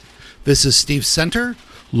This is Steve Center,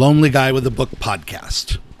 Lonely Guy with a Book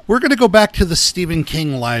podcast. We're going to go back to the Stephen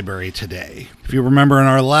King library today. If you remember, in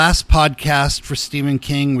our last podcast for Stephen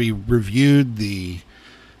King, we reviewed the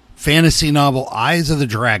fantasy novel Eyes of the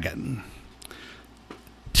Dragon.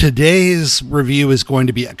 Today's review is going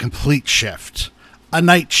to be a complete shift. A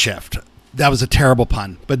night shift. That was a terrible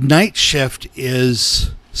pun. But Night Shift is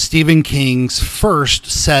Stephen King's first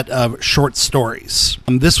set of short stories.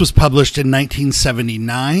 This was published in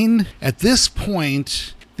 1979. At this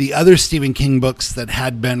point, the other Stephen King books that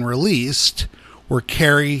had been released were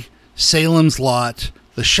Carrie, Salem's Lot,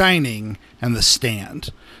 The Shining, and The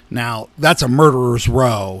Stand. Now, that's a murderer's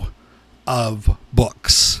row of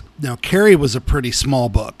books. Now, Carrie was a pretty small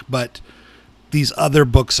book, but these other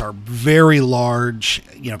books are very large,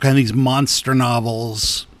 kind of these monster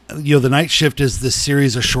novels. The Night Shift is this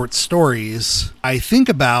series of short stories. I think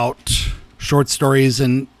about short stories,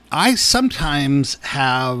 and I sometimes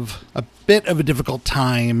have a bit of a difficult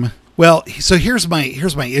time. Well, so here's my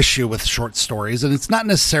issue with short stories, and it's not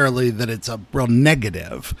necessarily that it's a real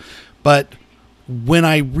negative, but when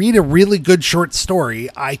I read a really good short story,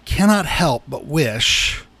 I cannot help but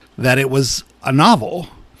wish that it was a novel.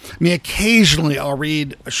 I mean, occasionally I'll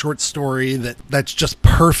read a short story that's just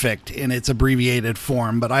perfect in its abbreviated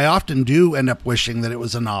form, but I often do end up wishing that it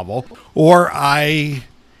was a novel, or I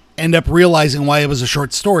end up realizing why it was a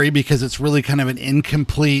short story because it's really kind of an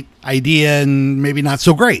incomplete idea and maybe not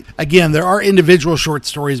so great. Again, there are individual short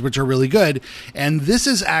stories which are really good, and this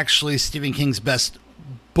is actually Stephen King's best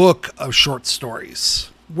book of short stories.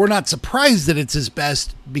 We're not surprised that it's his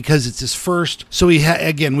best because it's his first. So we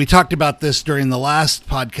talked about this during the last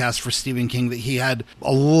podcast for Stephen King, that he had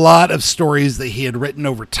a lot of stories that he had written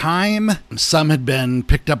over time. Some had been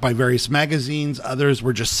picked up by various magazines. Others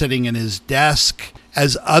were just sitting in his desk.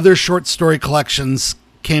 As other short story collections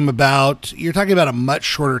came about, you're talking about a much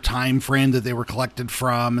shorter time frame that they were collected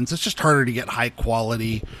from, and so it's just harder to get high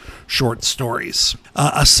quality short stories.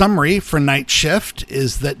 A summary for Night Shift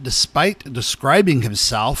is that despite describing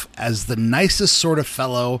himself as the nicest sort of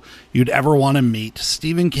fellow you'd ever want to meet,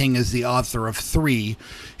 Stephen King is the author of 3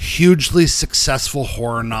 hugely successful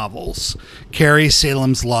horror novels, Carrie,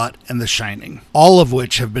 Salem's Lot, and The Shining, all of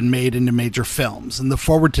which have been made into major films. In the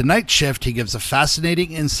foreword to Night Shift, he gives a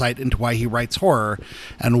fascinating insight into why he writes horror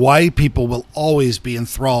and why people will always be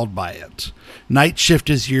enthralled by it. Night Shift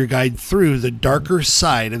is your guide through the darker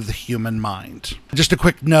side of the human mind. Just a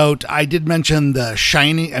quick note, I did mention The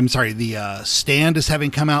Stand as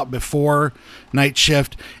having come out before Night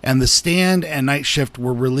Shift, and The Stand and Night Shift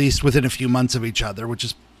were released within a few months of each other, which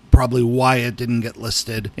is probably why it didn't get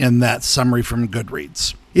listed in that summary from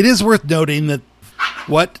Goodreads. It is worth noting that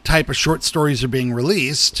what type of short stories are being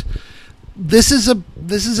released. This is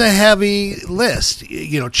a heavy list.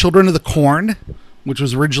 Children of the Corn, which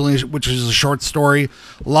was a short story,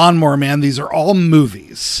 Lawnmower Man. These are all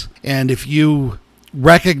movies. And if you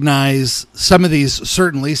recognize some of these,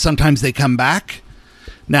 certainly, sometimes they come back.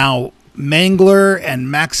 Now, Mangler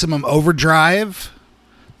and Maximum Overdrive,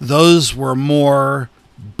 those were more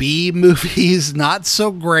B movies, not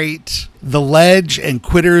so great. The Ledge and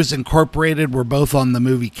Quitters Incorporated were both on the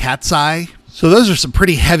movie Cat's Eye. So those are some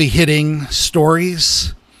pretty heavy-hitting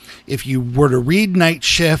stories. If you were to read Night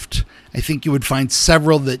Shift, I think you would find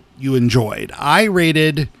several that you enjoyed. I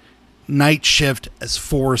rated Night Shift as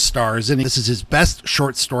 4 stars, and this is his best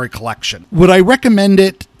short story collection. Would I recommend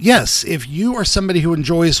it? Yes. If you are somebody who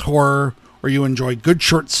enjoys horror or you enjoy good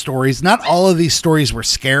short stories, not all of these stories were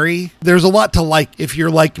scary. There's a lot to like. If you're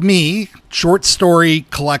like me, short story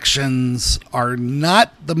collections are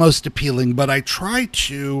not the most appealing, but I try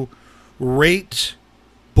to rate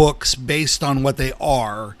books based on what they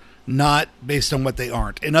are, not based on what they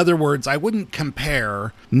aren't. In other words, I wouldn't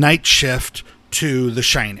compare Night Shift to The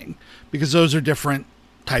Shining because those are different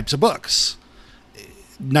types of books.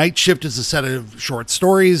 Night Shift is a set of short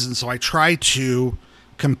stories, and so I try to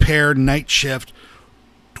compare Night Shift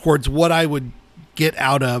towards what I would get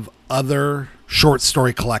out of other short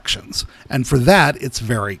story collections. And for that, it's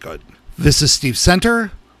very good. This is Steve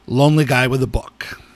Center, Lonely Guy with a Book.